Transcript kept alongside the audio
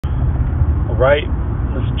right.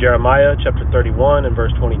 This is Jeremiah chapter 31 and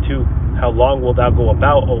verse 22. How long wilt thou go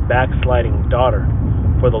about, O backsliding daughter?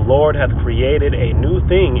 For the Lord hath created a new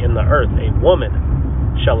thing in the earth. A woman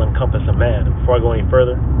shall encompass a man. Before I go any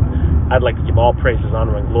further, I'd like to give all praises,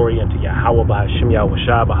 honor, and glory unto Yahweh, Bahashim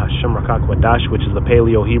Yahushua, Bahashim Rakak Wadash, which is the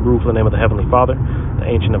Paleo-Hebrew for the name of the Heavenly Father, the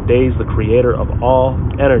Ancient of Days, the Creator of all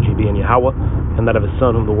energy, being Yahweh, and that of His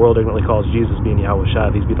Son, whom the world ignorantly calls Jesus, being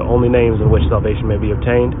Yahushua. These be the only names in which salvation may be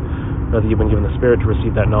obtained, whether you've been given the Spirit to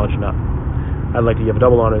receive that knowledge or not. I'd like to give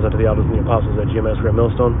double honors unto the elders and the apostles at GMS Great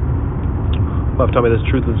Millstone, who have taught me this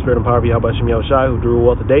truth of the Spirit and power of Yahweh Hashem Yahushua, who do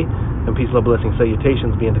rule well today, and peace, love, blessings,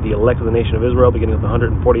 salutations be unto the elect of the nation of Israel, beginning with the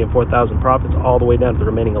 144,000 prophets, all the way down to the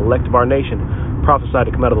remaining elect of our nation, prophesied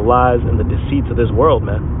to come out of the lies and the deceits of this world,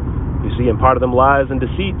 man. You see, and part of them lies and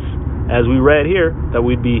deceits, as we read here, that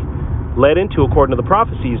we'd be led into according to the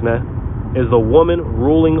prophecies, man, is the woman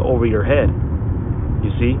ruling over your head.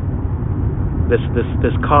 You see?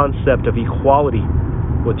 This concept of equality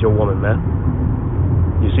with your woman, man.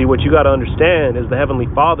 You see, what you got to understand is the Heavenly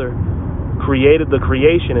Father created the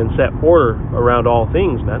creation and set order around all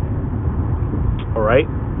things, man. All right?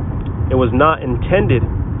 It was not intended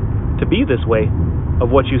to be this way of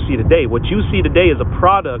what you see today. What you see today is a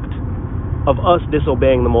product of us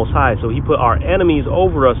disobeying the Most High. So He put our enemies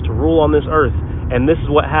over us to rule on this earth. And this is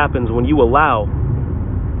what happens when you allow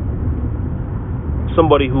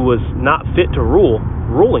somebody who was not fit to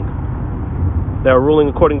ruling. They're ruling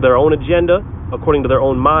according to their own agenda, according to their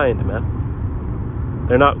own mind, man.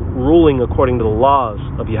 They're not ruling according to the laws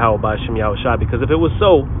of Yahweh B'Shem Yahushua, because if it was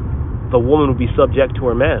so, the woman would be subject to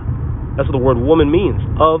her man. That's what the word woman means,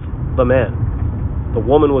 of the man. The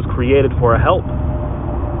woman was created for a help.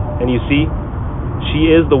 And you see,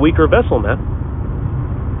 she is the weaker vessel, man.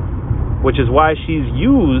 Which is why she's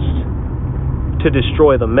used to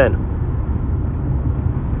destroy the men.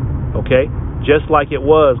 Okay? Just like it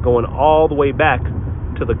was going all the way back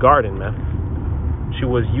to the garden, man. She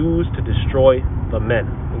was used to destroy the men.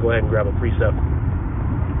 Let me go ahead and grab a precept.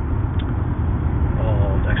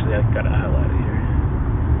 Actually, I've got it highlighted here.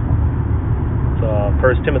 It's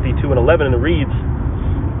 1 Timothy 2 and 11, and it reads,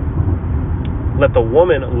 let the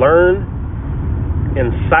woman learn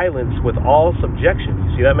in silence with all subjection.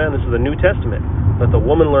 You see that, man? This is the New Testament. Let the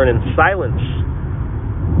woman learn in silence.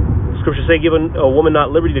 Scriptures say, give a woman not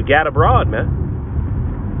liberty to gad abroad, man.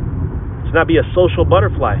 To not be a social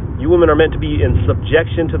butterfly. You women are meant to be in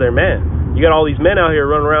subjection to their man. You got all these men out here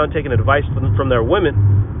running around taking advice from their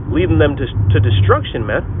women, leading them to destruction,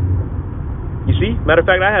 man. You see? Matter of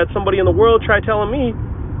fact, I had somebody in the world try telling me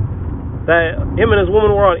that him and his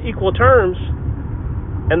woman were on equal terms,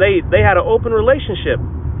 and they had an open relationship.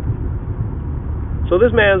 So this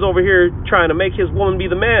man's over here trying to make his woman be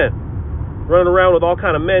the man, running around with all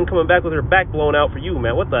kind of men coming back with her back blown out for you,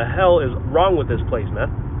 man. What the hell is wrong with this place, man?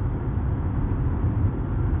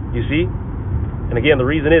 You see? And again, the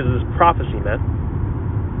reason is prophecy, man.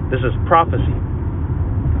 This is prophecy.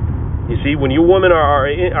 You see, when you women are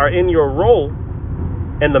in your role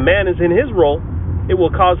and the man is in his role, it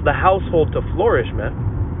will cause the household to flourish, man.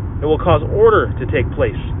 It will cause order to take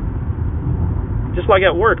place. Just like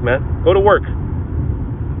at work, man. Go to work.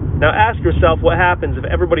 Now ask yourself what happens if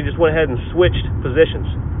everybody just went ahead and switched positions.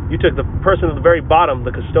 You took the person at the very bottom,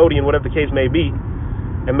 the custodian, whatever the case may be,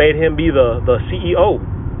 and made him be the CEO.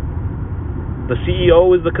 The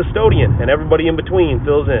CEO is the custodian, and everybody in between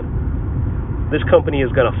fills in. This company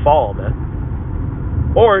is going to fall,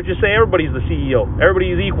 man. Or just say everybody's the CEO.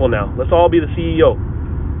 Everybody's equal now. Let's all be the CEO.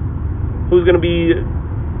 Who's going to be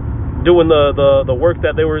doing the work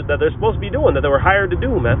that they're supposed to be doing, that they were hired to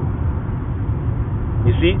do, man?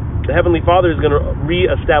 You see? The Heavenly Father is going to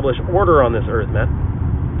reestablish order on this earth, man.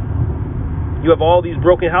 You have all these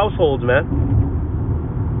broken households, man,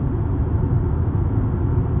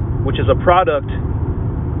 which is a product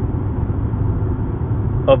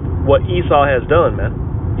of what Esau has done, man.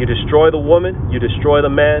 You destroy the woman, you destroy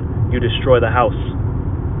the man, you destroy the house.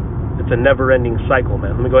 It's a never-ending cycle,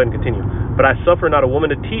 man. Let me go ahead and continue. But I suffer not a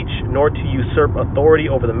woman to teach, nor to usurp authority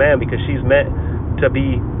over the man, because she's meant to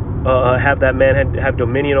be have that man have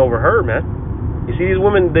dominion over her, man. You see, these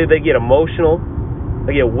women, they get emotional,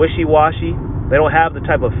 they get wishy-washy, they don't have the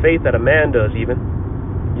type of faith that a man does, even.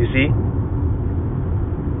 You see?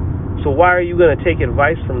 So why are you going to take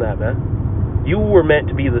advice from that, man? You were meant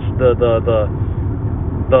to be the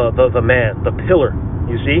man, the pillar.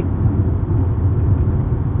 You see?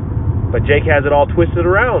 But Jake has it all twisted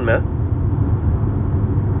around, man.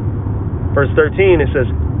 Verse 13, it says,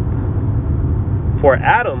 for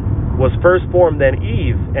Adam was first formed, then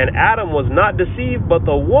Eve, and Adam was not deceived, but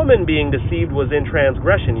the woman being deceived was in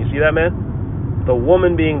transgression. You see that, man? The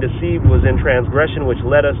woman being deceived was in transgression, which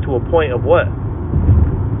led us to a point of what?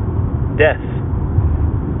 Death.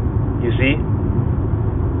 You see?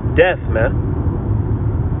 Death, man.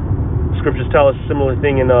 Scriptures tell us a similar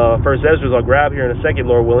thing in 1 Ezra. I'll grab here in a second,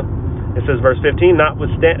 Lord willing. It says, verse 15,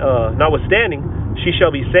 notwithstanding, she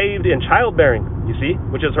shall be saved in childbearing, you see,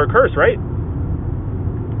 which is her curse, right?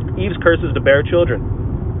 Eve's curse is to bear children.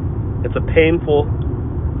 It's a painful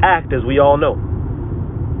act, as we all know.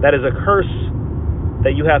 That is a curse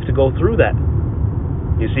that you have to go through that,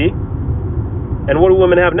 you see? And what do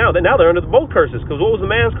women have now? Now they're under both curses, because what was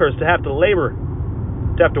the man's curse? To have to labor,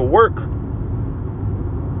 to have to work.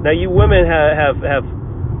 Now you women have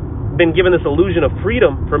been given this illusion of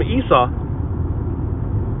freedom from Esau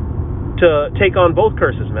to take on both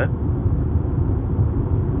curses, man.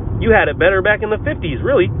 You had it better back in the 50s,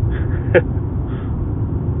 really.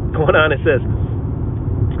 Going on, it says,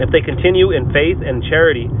 if they continue in faith and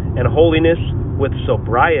charity and holiness with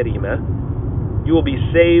sobriety, man, you will be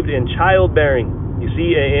saved in childbearing. You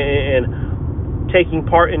see, and taking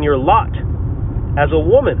part in your lot as a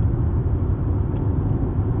woman.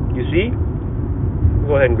 You see?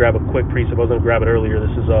 Go ahead and grab a quick precept. I was going to grab it earlier.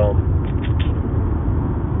 This is,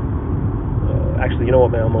 actually, you know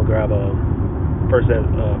what, man? I'm going to grab First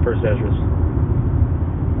Ezra.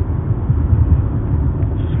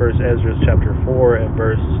 This is First Ezra chapter 4 and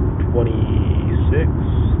verse 26.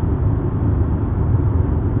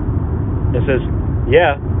 It says,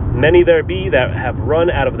 yeah, many there be that have run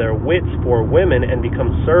out of their wits for women and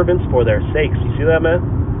become servants for their sakes. You see that,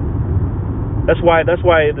 man? That's why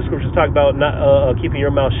the scriptures talk about not keeping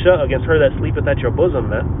your mouth shut against her that sleepeth at your bosom,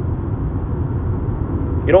 man.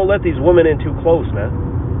 You don't let these women in too close, man.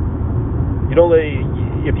 You don't let,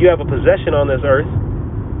 if you have a possession on this earth,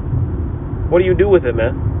 what do you do with it,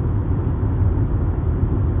 man?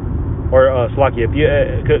 Or Slakia, if you,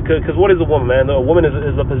 because what is a woman, man? A woman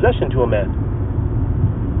is a possession to a man,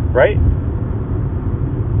 right?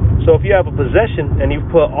 So if you have a possession and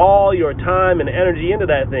you've put all your time and energy into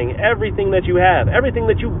that thing, everything that you have, everything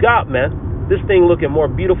that you got, man, this thing looking more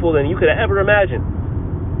beautiful than you could ever imagine,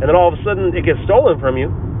 and then all of a sudden it gets stolen from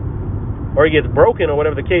you, or it gets broken, or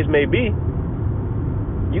whatever the case may be,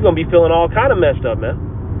 you're going to be feeling all kind of messed up, man.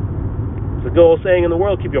 It's a good old saying in the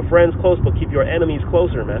world, keep your friends close, but keep your enemies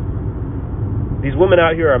closer, man. These women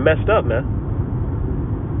out here are messed up, man.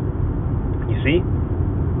 You see?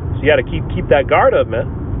 So you got to keep that guard up,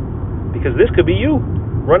 man. Because this could be you,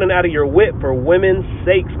 running out of your wit for women's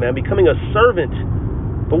sakes, man, becoming a servant.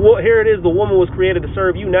 But here it is, the woman was created to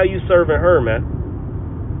serve you, now you serving her, man.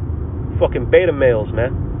 Fucking beta males,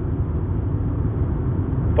 man.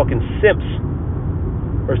 Fucking simps.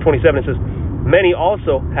 Verse 27, it says, many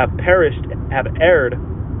also have perished, have erred.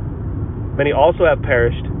 Many also have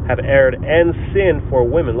perished, have erred, and sinned for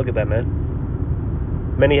women. Look at that, man.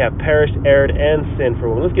 Many have perished, erred, and sinned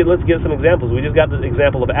for women. Let's get some examples. We just got the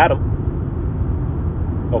example of Adam.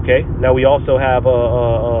 Okay, now we also have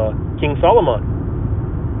King Solomon,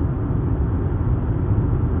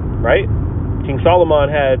 right? King Solomon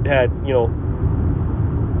had you know,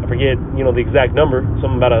 I forget, you know, the exact number,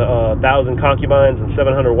 something about 1,000 concubines and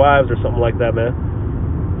 700 wives or something like that, man.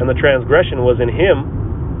 And the transgression was in him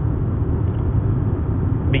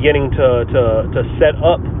beginning to set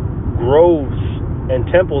up groves and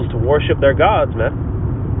temples to worship their gods, man.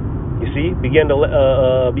 You see, begin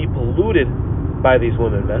to be polluted by these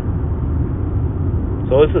women, man.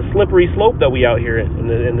 So it's a slippery slope that we out here in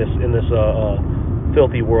this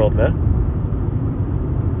filthy world, man.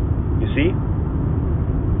 You see,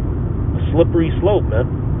 a slippery slope, man.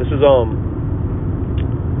 This is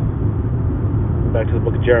back to the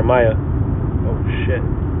book of Jeremiah. Oh shit,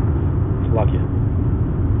 it's lucky.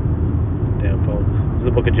 Damn phone. This is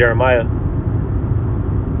the book of Jeremiah.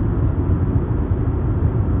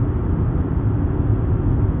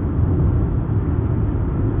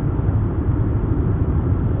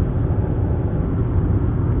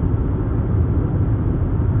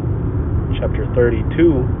 Chapter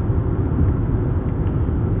 32.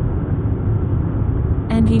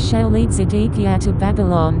 And he shall lead Zedekiah to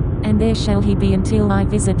Babylon, and there shall he be until I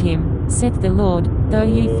visit him, saith the Lord. Though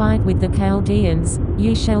ye fight with the Chaldeans,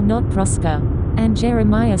 ye shall not prosper. And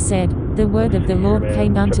Jeremiah said, the word of the Lord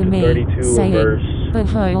came unto me, saying,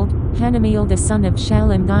 Behold, Hanameel the son of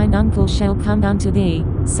Shallum thine uncle shall come unto thee,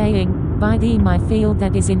 saying, Buy thee my field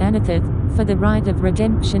that is in Anathoth, for the right of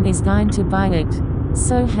redemption is thine to buy it.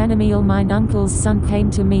 So Hanameel mine uncle's son came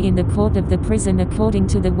to me in the court of the prison according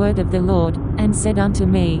to the word of the Lord, and said unto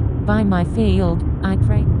me, Buy my field, I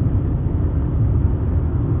pray.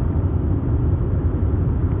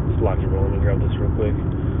 Let's lock your roll. Let me grab this real quick.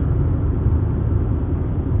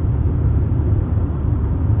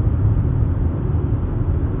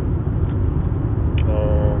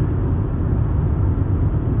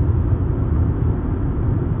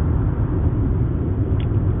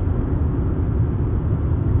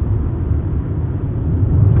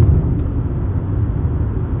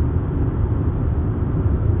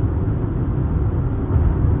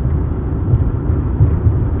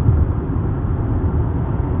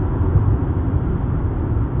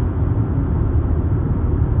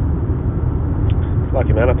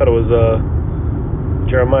 Lucky, man. I thought it was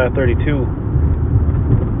Jeremiah 32.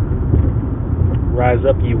 Rise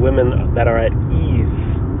up, ye women that are at ease.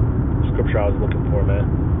 Scripture I was looking for, man.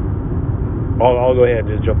 I'll go ahead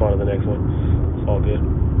and just jump on to the next one. It's all good.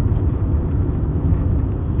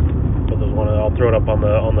 I'll throw it up on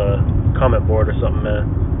the comment board or something, man.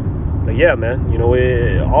 But yeah, man, you know,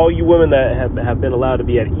 all you women that have been allowed to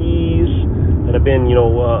be at ease, that have been,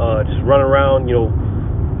 just running around,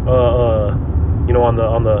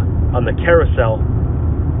 on the carousel,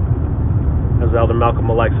 as Elder Malcolm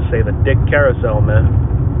likes to say, the dick carousel, man.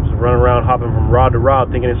 Just running around, hopping from rod to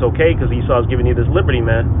rod, thinking it's okay because Esau's giving you this liberty,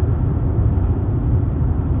 man.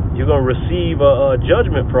 You're gonna receive a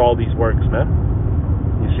judgment for all these works, man.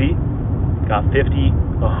 You see? Got 50,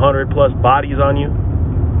 100 plus bodies on you.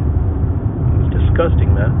 It's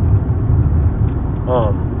disgusting, man.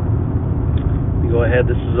 Let me go ahead.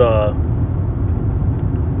 This is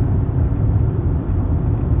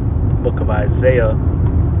book of Isaiah,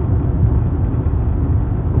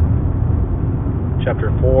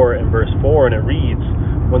 chapter 4 and verse 4, and it reads,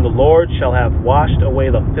 "When the Lord shall have washed away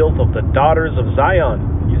the filth of the daughters of Zion."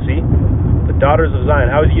 You see? The daughters of Zion.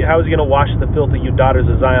 How is he going to wash the filth of you daughters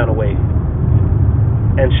of Zion away?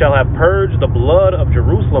 "And shall have purged the blood of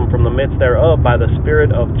Jerusalem from the midst thereof by the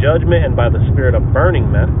spirit of judgment and by the spirit of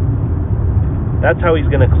burning," man. That's how he's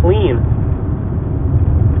going to clean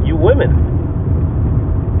you women.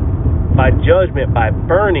 By judgment, by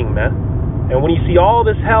burning, man. And when you see all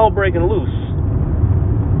this hell breaking loose,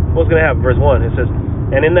 what's going to happen? Verse 1, it says,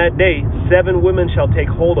 "And in that day 7 women shall take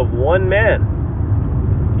hold of one man."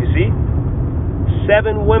 You see?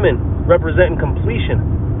 7 women representing completion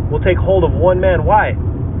will take hold of one man. Why?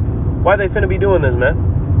 Why are they finna be doing this, man?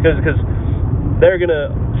 Because they're going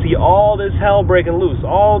to see all this hell breaking loose.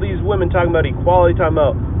 All these women talking about equality, talking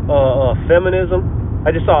about feminism.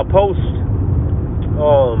 I just saw a post,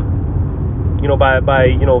 by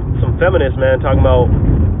some feminists, man, talking about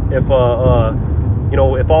if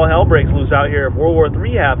all hell breaks loose out here, if World War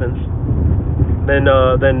III happens, then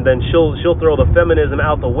she'll throw the feminism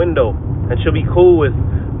out the window, and she'll be cool with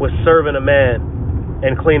serving a man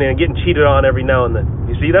and cleaning and getting cheated on every now and then.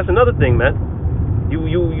 You see, that's another thing, man. You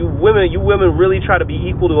women really try to be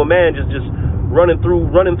equal to a man, just running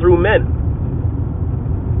through men.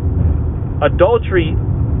 Adultery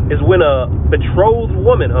is when a betrothed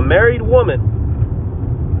woman, a married woman,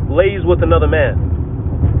 lays with another man.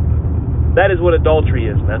 That is what adultery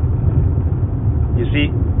is, man. You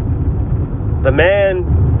see, the man,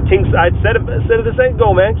 I said it a second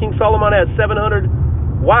ago, man. King Solomon had 700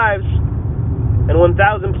 wives and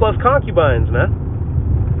 1,000 plus concubines, man.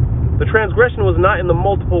 The transgression was not in the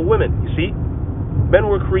multiple women. You see, men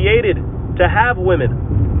were created to have women.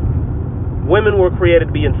 Women were created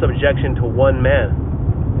to be in subjection to one man.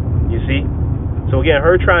 You see? So again,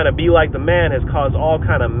 her trying to be like the man has caused all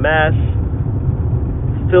kind of mass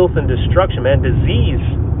filth and destruction, man, disease.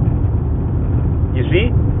 You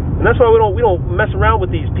see? And that's why we don't mess around with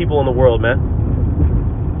these people in the world, man.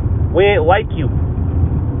 We ain't like you.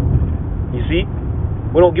 You see?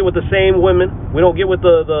 We don't get with the same women. We don't get with we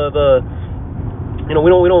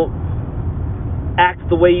don't act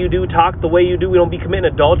the way you do, talk the way you do. We don't be committing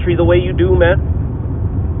adultery the way you do, man.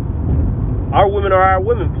 Our women are our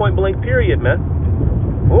women, point blank, period, man.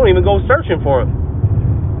 We don't even go searching for them,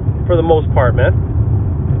 for the most part, man.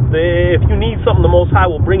 If you need something, the Most High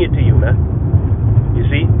will bring it to you, man. You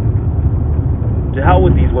see? To hell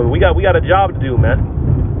with these women. We got a job to do, man.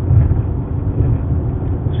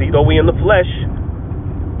 See, though we in the flesh,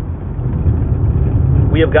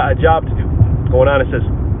 we have got a job to do. Going on, it says,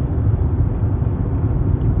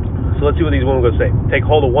 so let's see what these women are going to say. "Take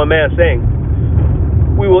hold of one man, saying,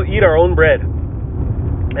 we will eat our own bread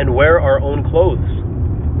and wear our own clothes.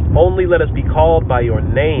 Only let us be called by your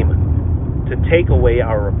name to take away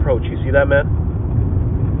our reproach." You see that, man?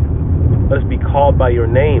 Let us be called by your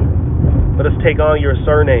name. Let us take on your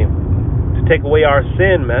surname to take away our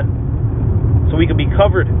sin, man, so we can be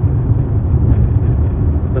covered.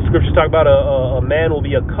 The scriptures talk about a man will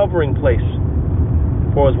be a covering place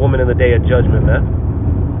for his woman in the day of judgment, man.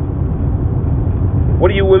 What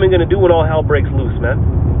are you women going to do when all hell breaks loose, man?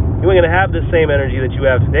 You ain't going to have the same energy that you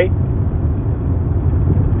have today.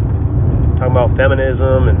 Talking about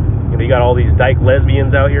feminism and, you got all these dyke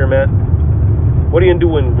lesbians out here, man. What are you going to do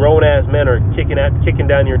when grown-ass men are kicking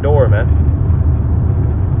down your door, man?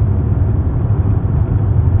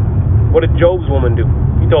 What did Job's woman do?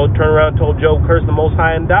 He turned around and told Job, curse the Most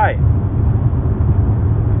High and die.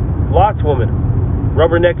 Lot's woman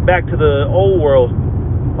rubbernecked back to the old world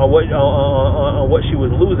on what she was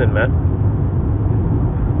losing, man.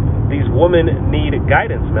 These women need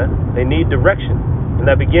guidance, man. They need direction. And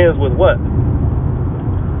that begins with what?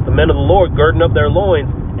 The men of the Lord girding up their loins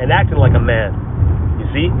and acting like a man. You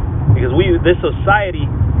see? Because this society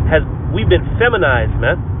we've been feminized,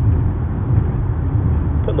 man.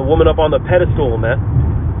 Putting the woman up on the pedestal, man.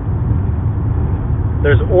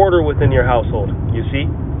 There's order within your household, you see?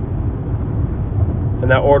 And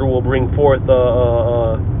that order will bring forth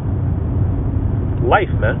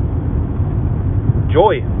life, man.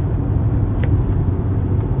 Joy.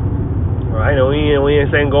 Right? We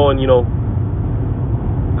ain't saying go and,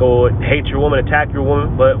 go hate your woman, attack your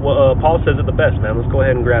woman. But Paul says it the best, man. Let's go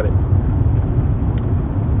ahead and grab it.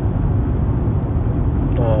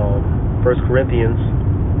 1 Corinthians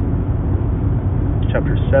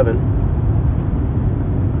chapter 7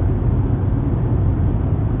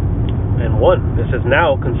 and 1. It says,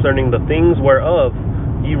 now concerning the things whereof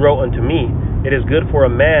ye wrote unto me, it is good for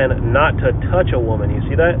a man not to touch a woman. You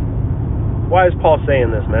see that? Why is Paul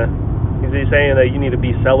saying this, man? Is he saying that you need to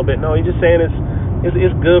be celibate? No, he's just saying it's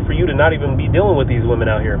good for you to not even be dealing with these women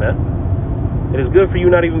out here, man. It is good for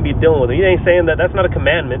you not even be dealing with them. He ain't saying that's not a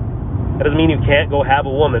commandment. That doesn't mean you can't go have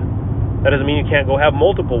a woman. That doesn't mean you can't go have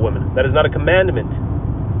multiple women. That is not a commandment.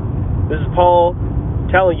 This is Paul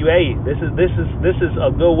telling you, hey, this is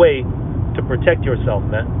a good way to protect yourself,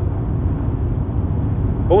 man.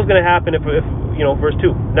 What was going to happen if verse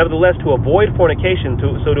 2, nevertheless, to avoid fornication,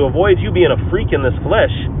 to avoid you being a freak in this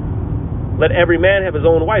flesh, let every man have his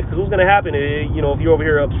own wife. Because what's going to happen, if you're over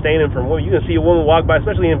here abstaining from women, you're going to see a woman walk by,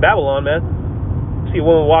 especially in Babylon, man. You see a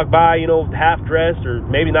woman walk by, half dressed or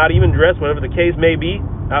maybe not even dressed, whatever the case may be,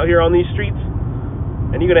 out here on these streets.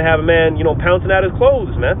 And you're going to have a man, pouncing at his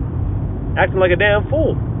clothes, man. Acting like a damn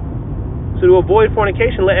fool. So to avoid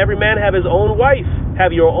fornication, let every man have his own wife.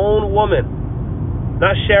 Have your own woman.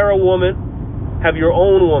 Not share a woman. Have your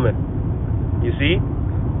own woman. You see?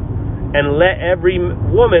 And let every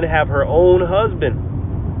woman have her own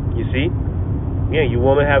husband. You see? Yeah, you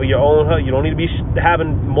woman have your own husband. You don't need to be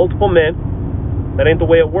having multiple men. That ain't the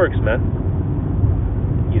way it works, man.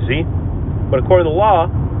 You see? But according to the law,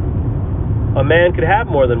 a man could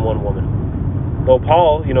have more than one woman. Though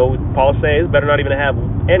Paul says better not even have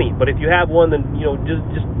any. But if you have one, then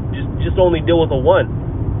just only deal with a one.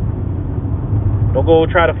 Don't go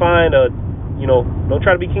try to find don't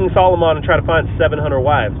try to be King Solomon and try to find 700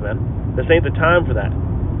 wives, man. This ain't the time for that.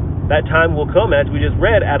 That time will come, as we just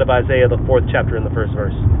read out of Isaiah, the 4th chapter in the 1st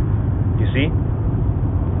verse. You see?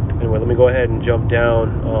 Anyway, let me go ahead and jump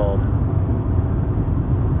down.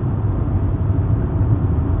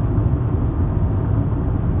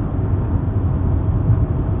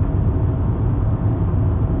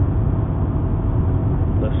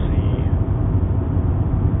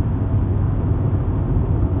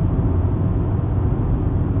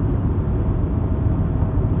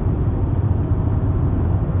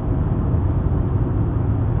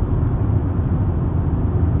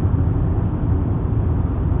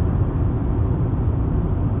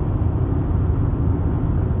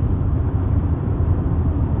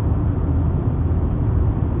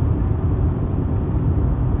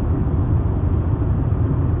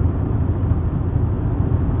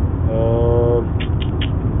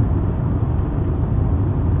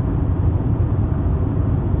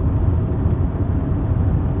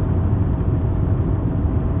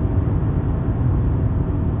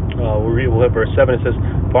 Verse 7, it says,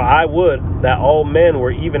 for I would that all men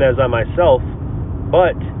were even as I myself,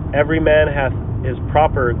 but every man hath his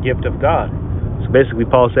proper gift of God. So basically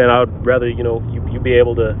Paul's saying, I would rather you be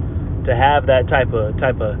able to have that type of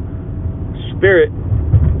spirit,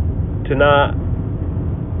 to not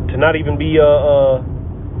even be to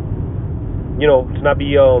not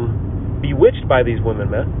be bewitched by these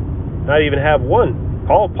women, man. Not even have one.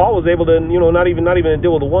 Paul was able to not even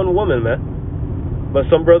deal with one woman, man. But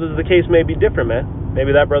some brothers, the case may be different, man.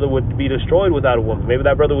 Maybe that brother would be destroyed without a woman. Maybe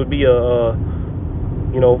that brother would be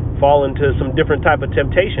fall into some different type of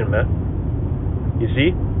temptation, man. You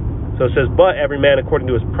see? So it says, but every man according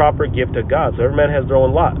to his proper gift of God. So every man has their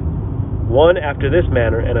own lot. One after this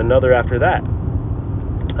manner, and another after that.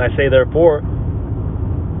 I say therefore,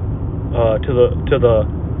 to the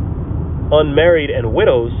unmarried and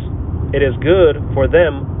widows, it is good for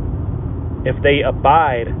them if they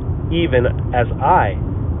abide even as I.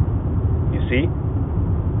 You see?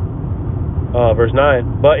 Verse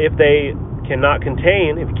 9. But if they cannot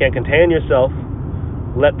contain, if you can't contain yourself,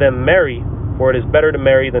 let them marry, for it is better to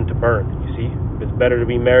marry than to burn. You see? It's better to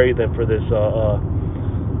be married than for this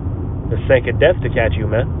sank of death to catch you,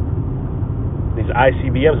 man. These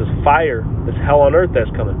ICBMs, this fire, this hell on earth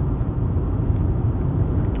that's coming.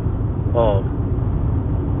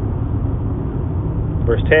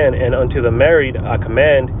 Verse 10, and unto the married I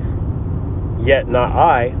command, Yet not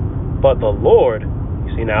I, but the Lord.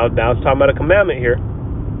 You see, now it's talking about a commandment here.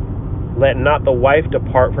 Let not the wife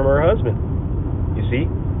depart from her husband. You see?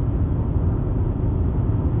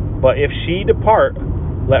 But if she depart,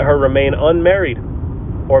 let her remain unmarried,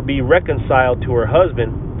 or be reconciled to her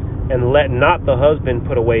husband, and let not the husband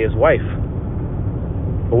put away his wife.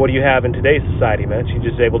 But what do you have in today's society, man? She's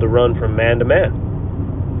just able to run from man to man.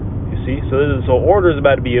 You see? So order is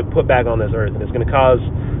about to be put back on this earth, and it's going to cause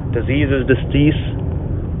diseases to cease.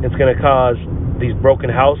 It's going to cause these broken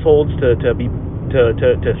households to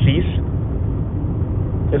cease.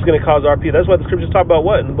 It's going to cause our people. That's why the scriptures talk about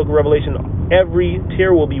what? In the book of Revelation, every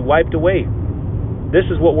tear will be wiped away. This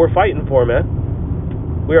is what we're fighting for, man.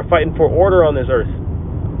 We are fighting for order on this earth.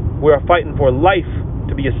 We are fighting for life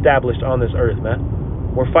to be established on this earth,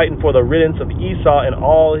 man. We're fighting for the riddance of Esau and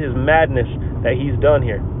all his madness that he's done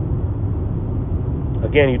here.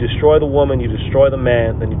 Again, you destroy the woman, you destroy the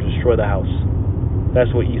man, then you destroy the house.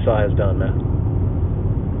 That's what Esau has done, man.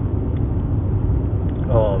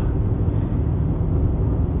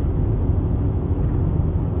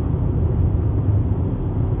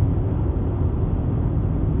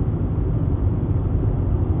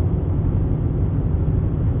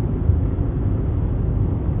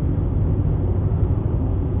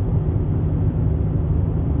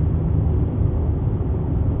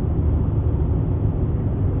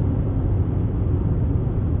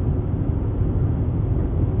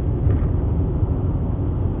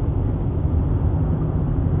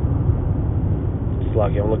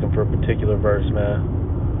 I'm looking for a particular verse, man,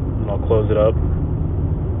 and I'll close it up.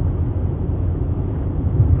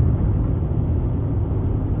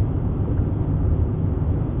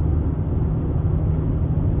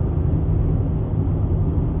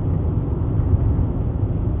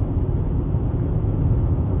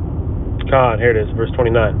 Here it is, verse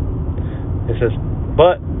 29. It says,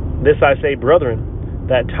 "But this I say, brethren,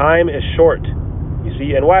 that time is short." You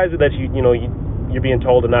see, and why is it that you're being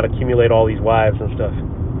told to not accumulate all these wives and stuff?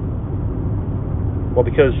 Well,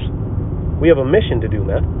 because we have a mission to do,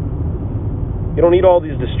 man. You don't need all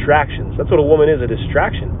these distractions. That's what a woman is, a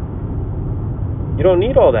distraction. You don't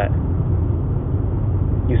need all that.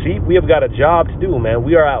 You see, we have got a job to do, man.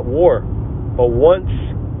 We are at war. But once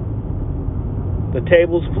the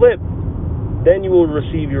tables flip, then you will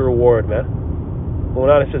receive your reward, man. Going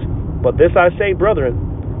on, it says, "But this I say, brethren,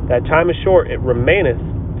 that time is short, it remaineth,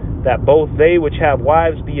 that both they which have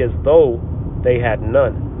wives be as though they had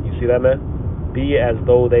none." You see that, man? Be as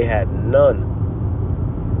though they had none.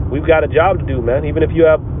 We've got a job to do, man. Even if you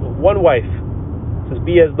have one wife, it says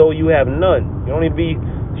be as though you have none. You don't need to be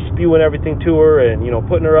spewing everything to her and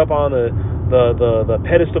putting her up on the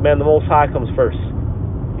pedestal, man. The Most High comes first.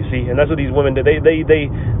 You see, and that's what these women do. They've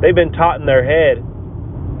been taught in their head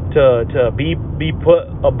to be put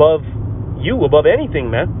above you, above anything,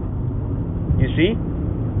 man. You see?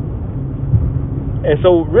 And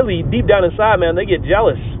so really, deep down inside, man, they get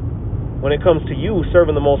jealous when it comes to you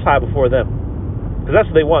serving the Most High before them. Because that's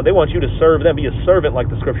what they want. They want you to serve them, be a servant like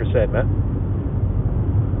the scripture said, man.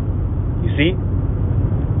 You see?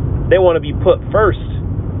 They want to be put first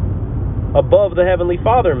above the Heavenly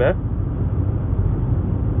Father, man.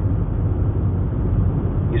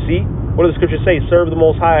 You see? What does the scripture say? Serve the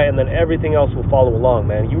Most High, and then everything else will follow along,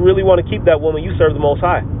 man. You really want to keep that woman, you serve the Most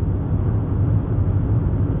High.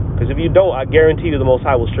 Because if you don't, I guarantee you the Most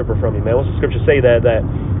High will strip her from you, man. What's the scripture say? That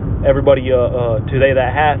everybody, today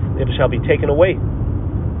that hath, it shall be taken away.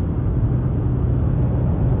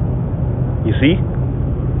 You see?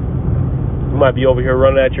 You might be over here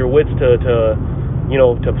running at your wits to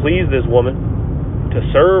please this woman, to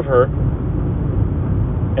serve her.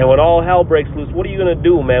 And when all hell breaks loose, what are you going to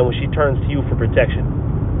do, man, when she turns to you for protection?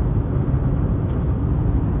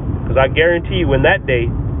 Because I guarantee you, in that day,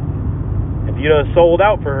 if you done sold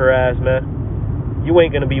out for her ass, man, you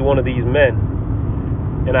ain't going to be one of these men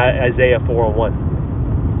in Isaiah 4:1.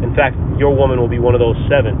 In fact, your woman will be one of those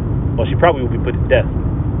 7. Well, she probably will be put to death.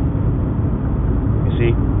 You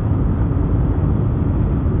see?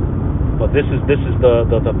 But this is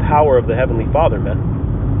the power of the Heavenly Father, man.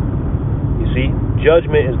 You see?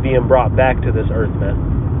 Judgment is being brought back to this earth, man.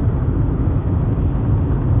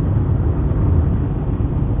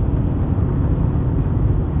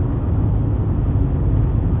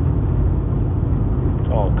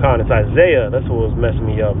 It's Isaiah. That's what was messing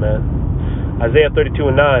me up, man. Isaiah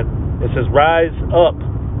 32:9. It says, "Rise up,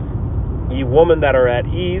 ye women that are at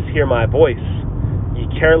ease, hear my voice. Ye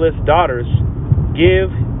careless daughters,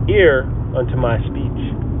 give ear unto my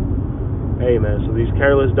speech." Hey, man. So these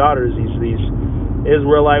careless daughters, these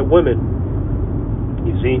Israelite women,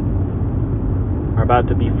 you see, are about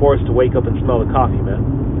to be forced to wake up and smell the coffee, man.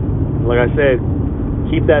 Like I said,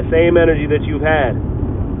 keep that same energy that you've had.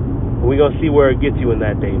 And we're going to see where it gets you in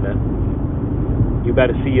that day, man. You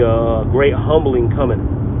better see a great humbling coming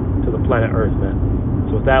to the planet Earth, man.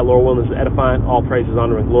 So with that, Lord willing, this is edifying. All praises,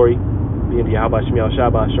 honor, and glory be unto Yahweh Shem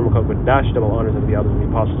Yahshua, Shem Dash, double honors unto the elders and the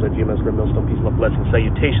apostles, at GMS, great millstone, peace, love, blessings,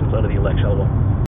 salutations unto the elect. Shalom.